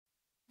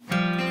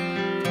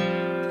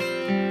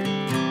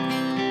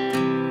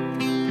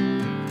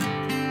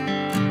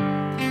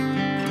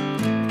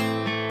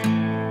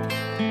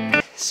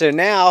So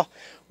now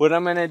what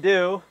I'm going to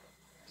do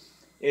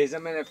is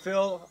I'm going to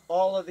fill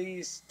all of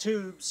these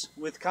tubes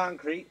with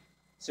concrete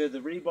so the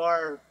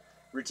rebar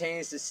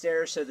retains the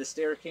stair so the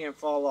stair can't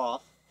fall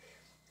off.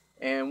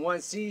 And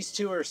once these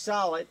two are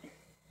solid,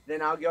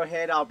 then I'll go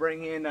ahead, I'll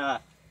bring in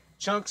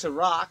chunks of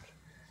rock,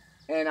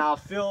 and I'll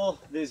fill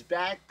this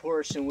back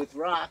portion with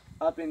rock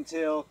up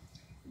until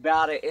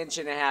about 1.5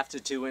 inches to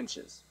 2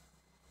 inches.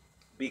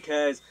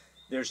 Because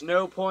there's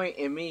no point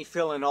in me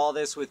filling all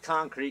this with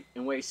concrete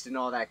and wasting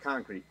all that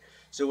concrete.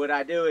 So what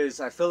I do is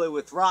I fill it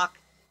with rock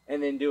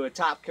and then do a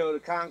top coat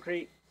of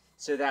concrete,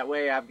 so that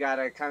way I've got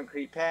a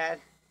concrete pad,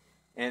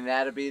 and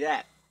that'll be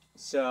that.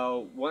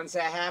 So once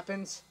that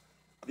happens,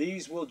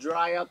 these will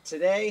dry up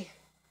today,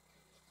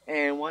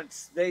 and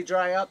once they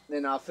dry up,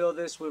 then I'll fill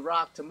this with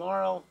rock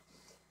tomorrow.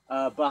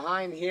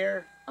 Behind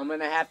here, I'm going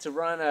to have to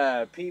run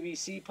a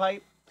PVC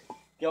pipe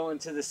going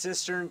to the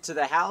cistern to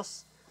the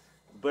house,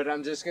 but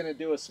I'm just going to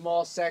do a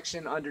small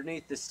section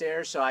underneath the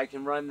stairs so I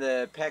can run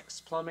the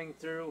PEX plumbing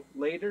through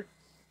later.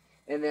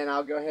 And then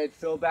I'll go ahead,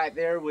 fill back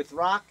there with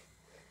rock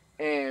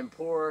and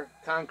pour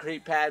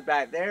concrete pad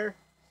back there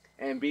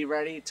and be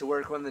ready to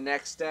work on the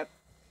next step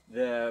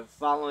the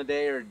following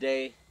day or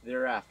day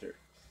thereafter.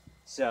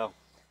 So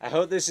I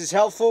hope this is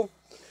helpful.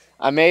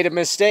 I made a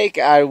mistake.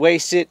 I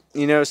wasted,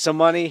 some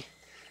money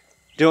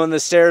doing the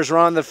stairs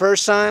wrong the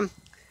first time,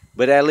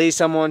 but at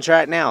least I'm on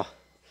track now.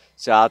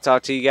 So I'll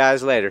talk to you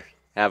guys later.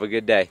 Have a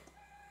good day.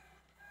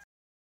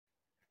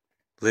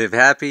 Live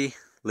happy,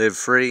 live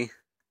free.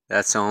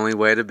 That's the only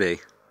way to be.